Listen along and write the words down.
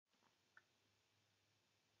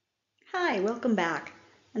Hi, welcome back,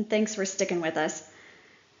 and thanks for sticking with us.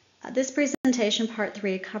 This presentation, part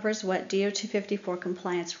 3, covers what DO-254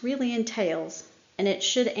 compliance really entails, and it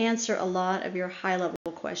should answer a lot of your high-level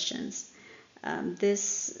questions.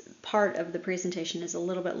 This part of the presentation is a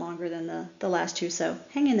little bit longer than the last two, so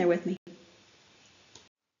hang in there with me.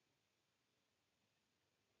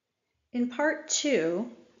 In part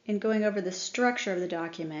 2, in going over the structure of the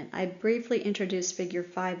document, I briefly introduced figure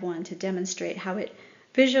 5.1 to demonstrate how it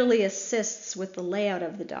visually assists with the layout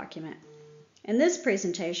of the document. In this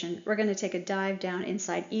presentation, we're going to take a dive down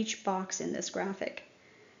inside each box in this graphic.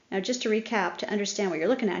 Now, just to recap, to understand what you're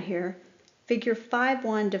looking at here, figure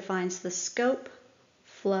 5.1 defines the scope,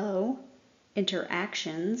 flow,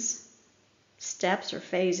 interactions, steps or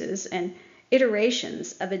phases, and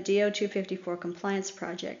iterations of a DO-254 compliance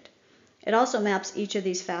project. It also maps each of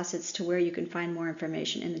these facets to where you can find more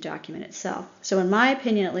information in the document itself. So in my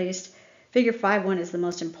opinion, at least, figure 5.1 is the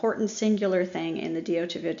most important singular thing in the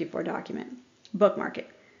DO-254 document. Bookmark it.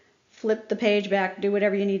 Flip the page back, do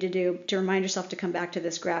whatever you need to do to remind yourself to come back to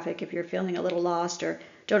this graphic if you're feeling a little lost or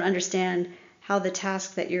don't understand how the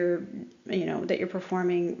task that you're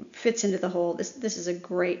performing fits into the whole. This is a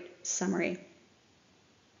great summary.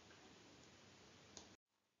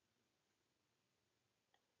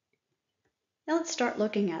 Now let's start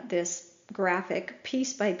looking at this graphic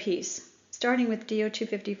piece by piece, starting with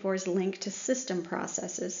DO-254's link to system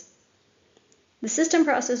processes. The system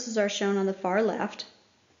processes are shown on the far left,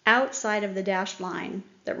 outside of the dashed line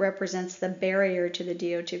that represents the barrier to the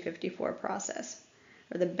DO-254 process,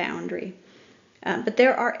 or the boundary. But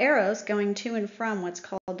there are arrows going to and from what's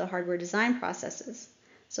called the hardware design processes.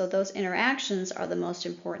 So those interactions are the most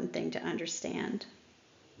important thing to understand.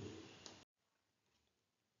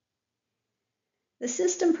 The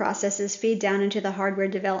system processes feed down into the hardware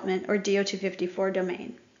development or DO-254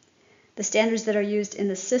 domain. The standards that are used in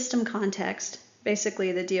the system context,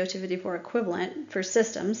 basically the DO-254 equivalent for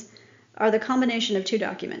systems, are the combination of two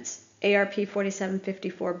documents, ARP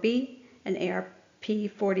 4754B and ARP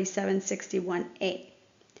 4761A.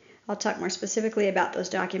 I'll talk more specifically about those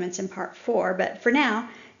documents in part 4, but for now,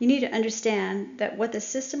 you need to understand that what the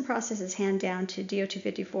system processes hand down to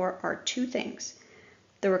DO-254 are two things: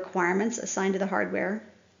 the requirements assigned to the hardware,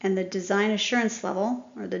 and the design assurance level,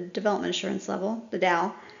 or the development assurance level, the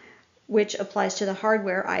DAL, which applies to the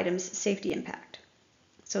hardware item's safety impact.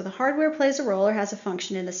 So the hardware plays a role or has a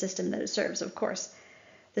function in the system that it serves, of course.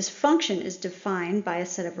 This function is defined by a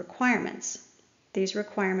set of requirements. These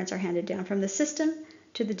requirements are handed down from the system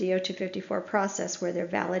to the DO-254 process where they're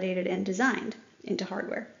validated and designed into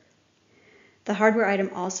hardware. The hardware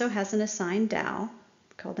item also has an assigned DAL,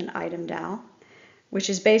 called an item DAL, which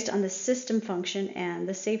is based on the system function and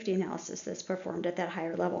the safety analysis that's performed at that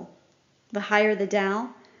higher level. The higher the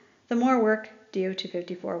DAL, the more work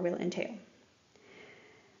DO-254 will entail.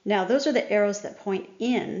 Now, those are the arrows that point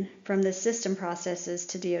in from the system processes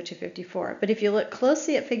to DO-254, but if you look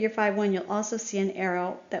closely at figure 5.1, you'll also see an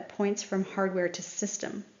arrow that points from hardware to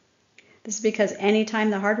system. This is because anytime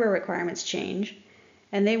the hardware requirements change,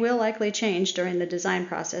 and they will likely change during the design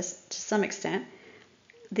process to some extent,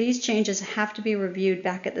 these changes have to be reviewed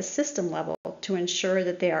back at the system level to ensure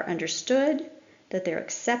that they are understood, that they're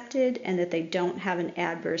accepted, and that they don't have an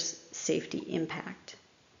adverse safety impact.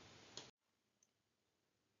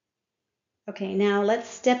 Okay, now let's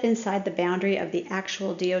step inside the boundary of the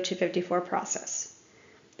actual DO-254 process.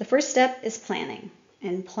 The first step is planning,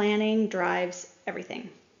 and planning drives everything.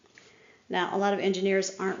 Now, a lot of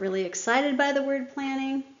engineers aren't really excited by the word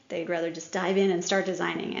planning. They'd rather just dive in and start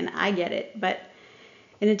designing, and I get it, but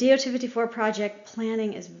in a DO-254 project,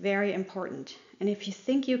 planning is very important. And if you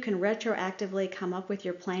think you can retroactively come up with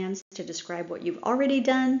your plans to describe what you've already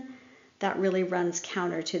done, that really runs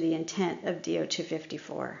counter to the intent of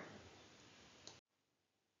DO-254.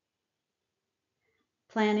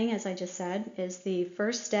 Planning, as I just said, is the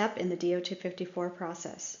first step in the DO-254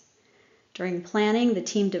 process. During planning, the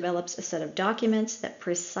team develops a set of documents that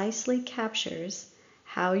precisely captures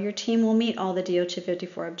how your team will meet all the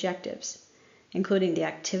DO-254 objectives, including the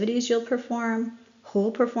activities you'll perform, who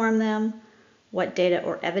will perform them, what data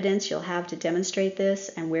or evidence you'll have to demonstrate this,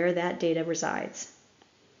 and where that data resides.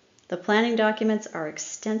 The planning documents are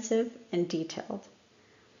extensive and detailed.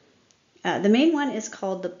 The main one is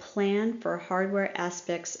called the Plan for Hardware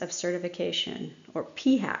Aspects of Certification, or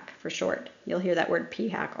PHAC for short. You'll hear that word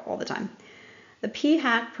PHAC all the time. The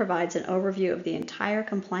PHAC provides an overview of the entire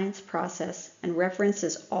compliance process and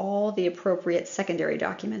references all the appropriate secondary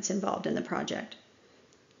documents involved in the project.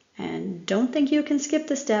 And don't think you can skip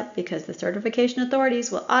the step because the certification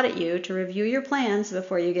authorities will audit you to review your plans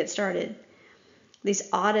before you get started. These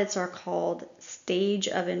audits are called stage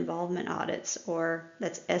of involvement audits, or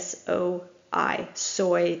that's SOI,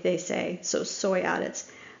 SOI they say, so SOI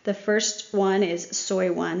audits. The first one is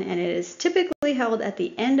SOI 1, and it is typically held at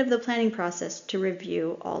the end of the planning process to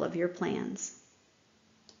review all of your plans.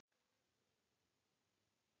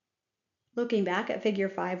 Looking back at Figure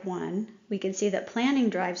 5.1, we can see that planning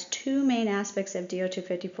drives two main aspects of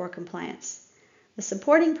DO-254 compliance: the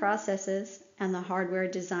supporting processes and the hardware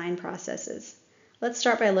design processes. Let's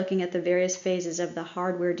start by looking at the various phases of the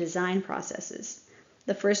hardware design processes.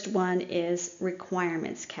 The first one is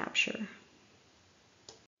requirements capture.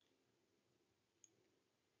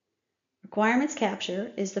 Requirements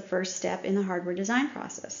capture is the first step in the hardware design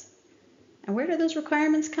process. And where do those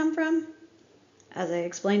requirements come from? As I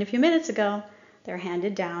explained a few minutes ago, they're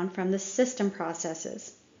handed down from the system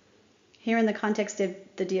processes. Here in the context of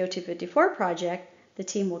the DO-254 project, the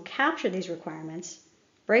team will capture these requirements,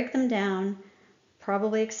 break them down,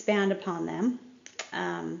 probably expand upon them,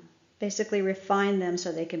 basically refine them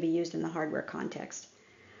so they can be used in the hardware context.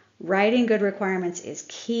 Writing good requirements is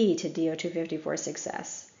key to DO-254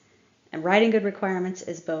 success. And writing good requirements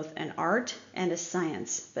is both an art and a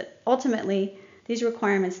science, but ultimately these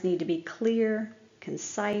requirements need to be clear,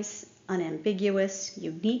 concise, unambiguous,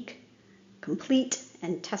 unique, complete,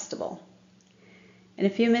 and testable. In a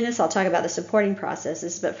few minutes, I'll talk about the supporting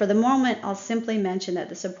processes, but for the moment, I'll simply mention that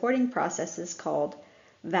the supporting process, called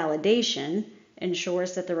validation,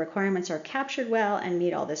 ensures that the requirements are captured well and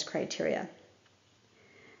meet all this criteria.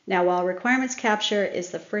 Now, while requirements capture is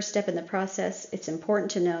the first step in the process, it's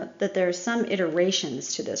important to note that there are some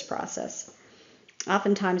iterations to this process.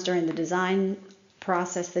 Oftentimes during the design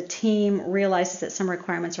process, the team realizes that some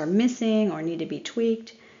requirements are missing or need to be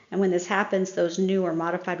tweaked. And when this happens, those new or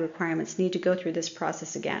modified requirements need to go through this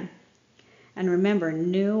process again. And remember,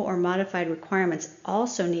 new or modified requirements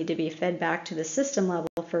also need to be fed back to the system level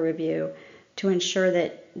for review to ensure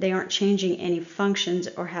that they aren't changing any functions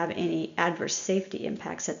or have any adverse safety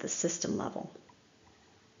impacts at the system level.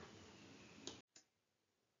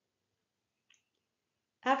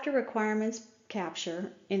 After requirements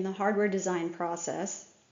capture in the hardware design process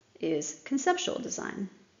is conceptual design.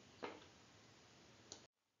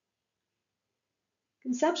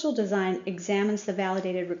 Conceptual design examines the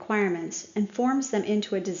validated requirements and forms them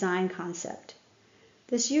into a design concept.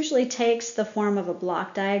 This usually takes the form of a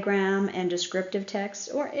block diagram and descriptive text,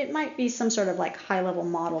 or it might be some sort of high-level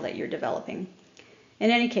model that you're developing.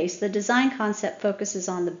 In any case, the design concept focuses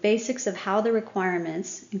on the basics of how the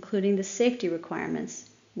requirements, including the safety requirements,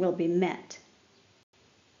 will be met.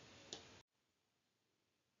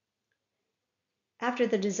 After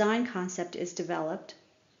the design concept is developed,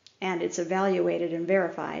 and it's evaluated and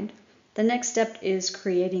verified, the next step is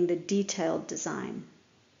creating the detailed design.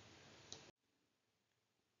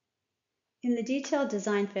 In the detailed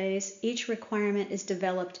design phase, each requirement is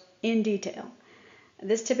developed in detail.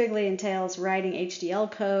 This typically entails writing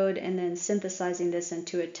HDL code and then synthesizing this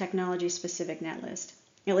into a technology-specific netlist.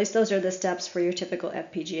 At least those are the steps for your typical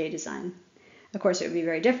FPGA design. Of course, it would be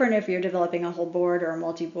very different if you're developing a whole board or a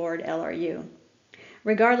multi-board LRU.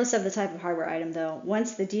 Regardless of the type of hardware item, though,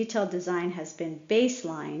 once the detailed design has been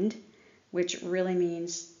baselined, which really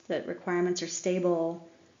means that requirements are stable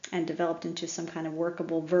and developed into some kind of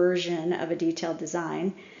workable version of a detailed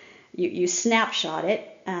design, you snapshot it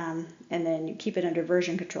and then you keep it under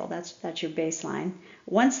version control. That's your baseline.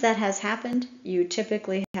 Once that has happened, you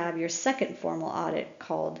typically have your second formal audit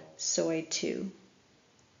called SOI 2.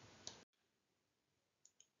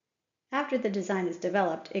 After the design is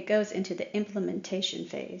developed, it goes into the implementation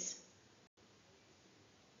phase.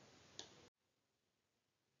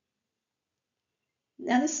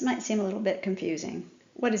 Now this might seem a little bit confusing.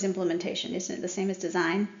 What is implementation? Isn't it the same as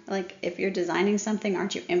design? Like if you're designing something,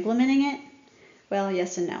 aren't you implementing it? Well,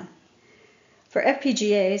 yes and no. For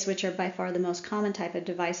FPGAs, which are by far the most common type of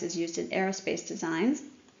devices used in aerospace designs,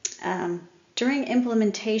 during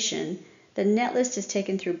implementation, the netlist is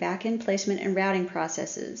taken through back-end placement and routing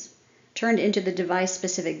processes, turned into the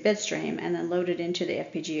device-specific bitstream, and then loaded into the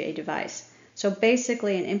FPGA device. So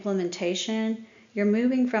basically in implementation, you're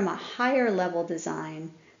moving from a higher level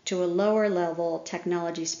design to a lower level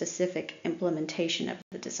technology-specific implementation of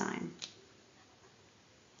the design.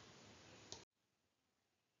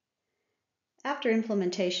 After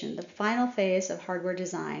implementation, the final phase of hardware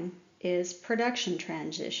design is production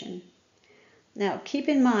transition. Now, keep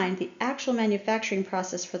in mind the actual manufacturing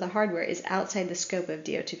process for the hardware is outside the scope of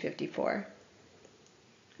DO-254.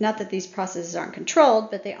 Not that these processes aren't controlled,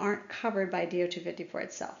 but they aren't covered by DO-254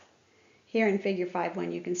 itself. Here in Figure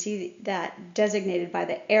 5.1, you can see that designated by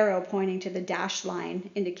the arrow pointing to the dashed line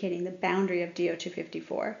indicating the boundary of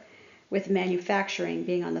DO-254. with manufacturing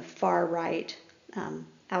being on the far right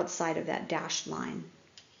outside of that dashed line.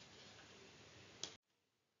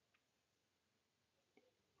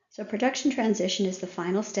 So production transition is the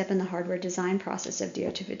final step in the hardware design process of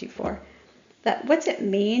DO-254. But what's it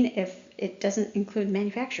mean if it doesn't include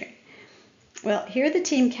manufacturing? Well, here the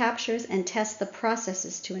team captures and tests the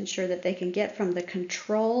processes to ensure that they can get from the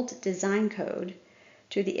controlled design code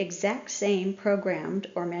to the exact same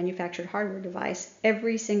programmed or manufactured hardware device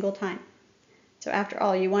every single time. So after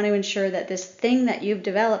all, you want to ensure that this thing that you've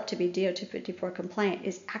developed to be DO-254 compliant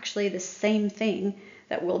is actually the same thing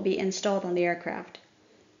that will be installed on the aircraft.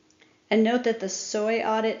 And note that the SOI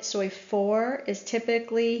audit, SOI 4, is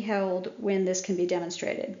typically held when this can be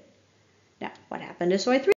demonstrated. Now, what happened to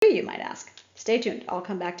SOI 3, you might ask? Stay tuned, I'll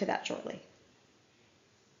come back to that shortly.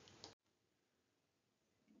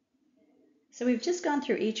 So we've just gone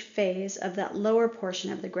through each phase of that lower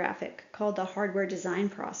portion of the graphic called the hardware design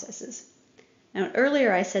processes. Now,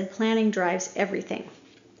 earlier I said planning drives everything.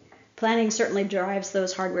 Planning certainly drives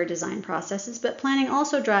those hardware design processes, but planning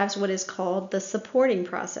also drives what is called the supporting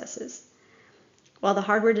processes. While the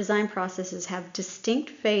hardware design processes have distinct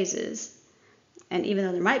phases, and even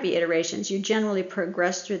though there might be iterations, you generally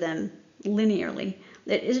progress through them linearly.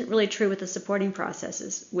 It isn't really true with the supporting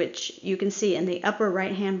processes, which you can see in the upper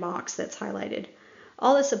right-hand box that's highlighted.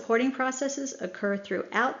 All the supporting processes occur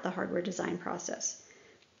throughout the hardware design process.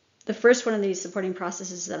 The first one of these supporting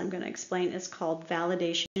processes that I'm going to explain is called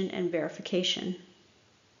validation and verification.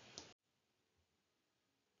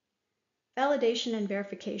 Validation and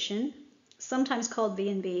verification, sometimes called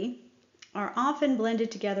V&V, are often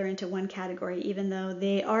blended together into one category, even though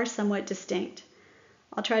they are somewhat distinct.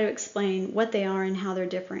 I'll try to explain what they are and how they're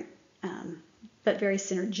different, but very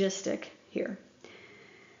synergistic here.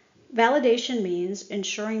 Validation means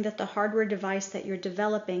ensuring that the hardware device that you're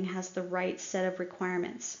developing has the right set of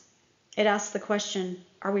requirements. It asks the question,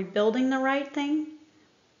 are we building the right thing?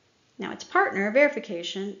 Now, its partner,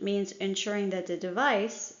 verification, means ensuring that the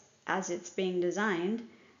device, as it's being designed,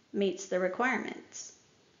 meets the requirements.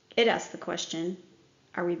 It asks the question,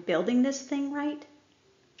 are we building this thing right?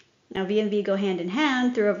 Now, V&V go hand in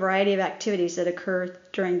hand through a variety of activities that occur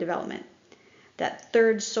during development. That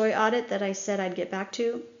third SOI audit that I said I'd get back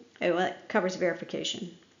to, it covers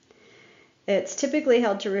verification. It's typically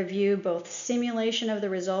held to review both simulation of the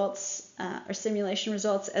results, or simulation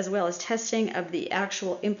results, as well as testing of the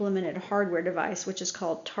actual implemented hardware device, which is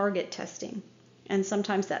called target testing. And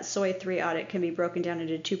sometimes that SOI 3 audit can be broken down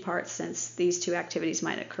into two parts, since these two activities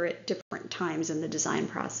might occur at different times in the design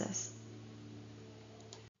process.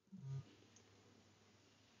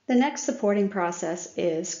 The next supporting process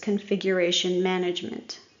is configuration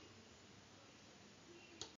management.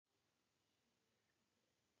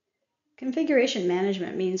 Configuration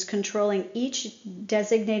management means controlling each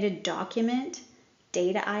designated document,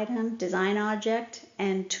 data item, design object,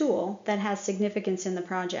 and tool that has significance in the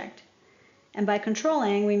project. And by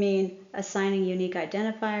controlling, we mean assigning unique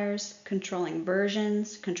identifiers, controlling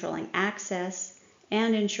versions, controlling access,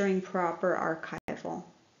 and ensuring proper archival.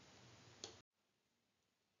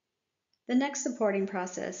 The next supporting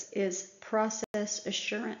process is process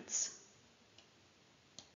assurance.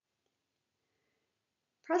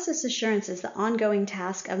 Process assurance is the ongoing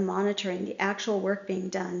task of monitoring the actual work being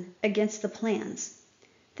done against the plans.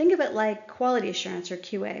 Think of it like quality assurance or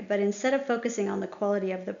QA, but instead of focusing on the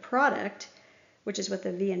quality of the product, which is what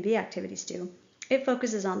the V&V activities do, it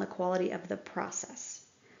focuses on the quality of the process.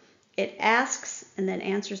 It asks and then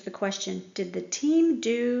answers the question, did the team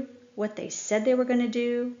do what they said they were going to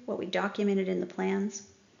do, what we documented in the plans?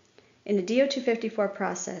 In the DO-254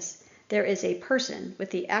 process, there is a person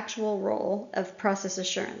with the actual role of process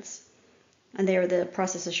assurance. And they are the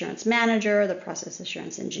process assurance manager, the process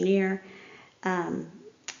assurance engineer.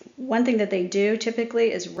 One thing that they do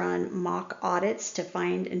typically is run mock audits to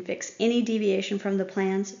find and fix any deviation from the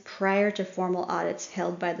plans prior to formal audits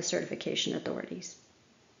held by the certification authorities.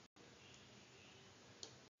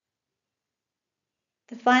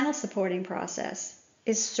 The final supporting process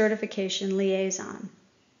is certification liaison.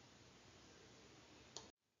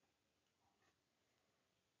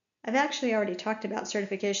 I've actually already talked about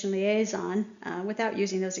certification liaison without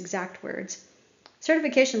using those exact words.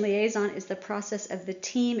 Certification liaison is the process of the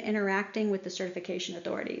team interacting with the certification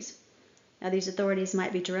authorities. Now, these authorities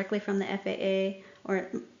might be directly from the FAA, or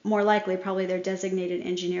more likely probably their designated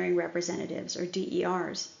engineering representatives, or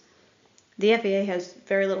DERs. The FAA has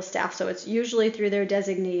very little staff, so it's usually through their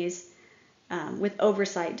designees with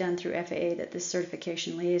oversight done through FAA that this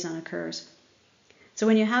certification liaison occurs. So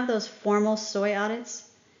when you have those formal SOI audits,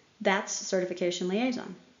 that's certification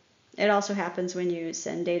liaison. It also happens when you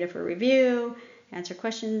send data for review answer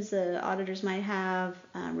questions the auditors might have,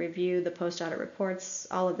 review the post-audit reports,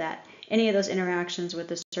 all of that. Any of those interactions with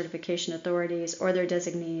the certification authorities or their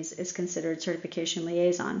designees is considered certification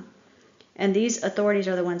liaison. And these authorities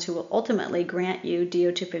are the ones who will ultimately grant you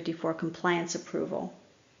DO-254 compliance approval.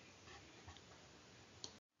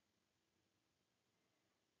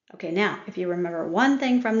 Okay, now, if you remember one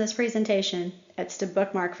thing from this presentation, it's to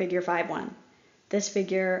bookmark figure 5.1. This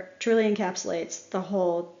figure truly encapsulates the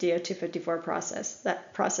whole DO-254 process,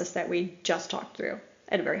 that process that we just talked through,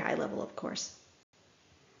 at a very high level, of course.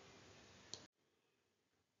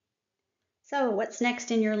 So, what's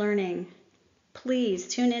next in your learning? Please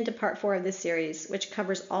tune into part 4 of this series, which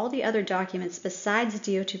covers all the other documents besides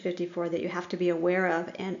DO-254 that you have to be aware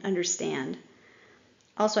of and understand.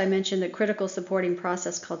 Also, I mentioned the critical supporting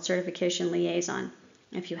process called certification liaison.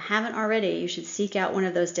 If you haven't already, you should seek out one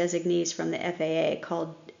of those designees from the FAA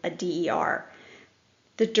called a DER.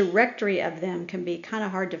 The directory of them can be kind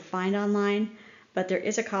of hard to find online, but there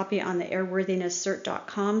is a copy on the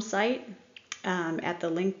airworthinesscert.com site at the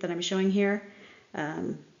link that I'm showing here.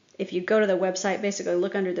 If you go to the website, basically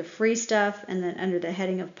look under the free stuff and then under the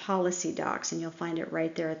heading of policy docs, and you'll find it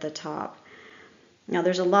right there at the top. Now,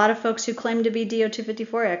 there's a lot of folks who claim to be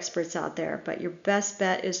DO-254 experts out there, but your best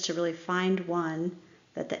bet is to really find one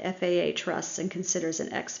that the FAA trusts and considers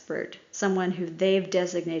an expert, someone who they've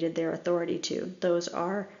designated their authority to. Those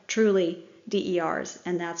are truly DERs,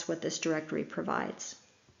 and that's what this directory provides.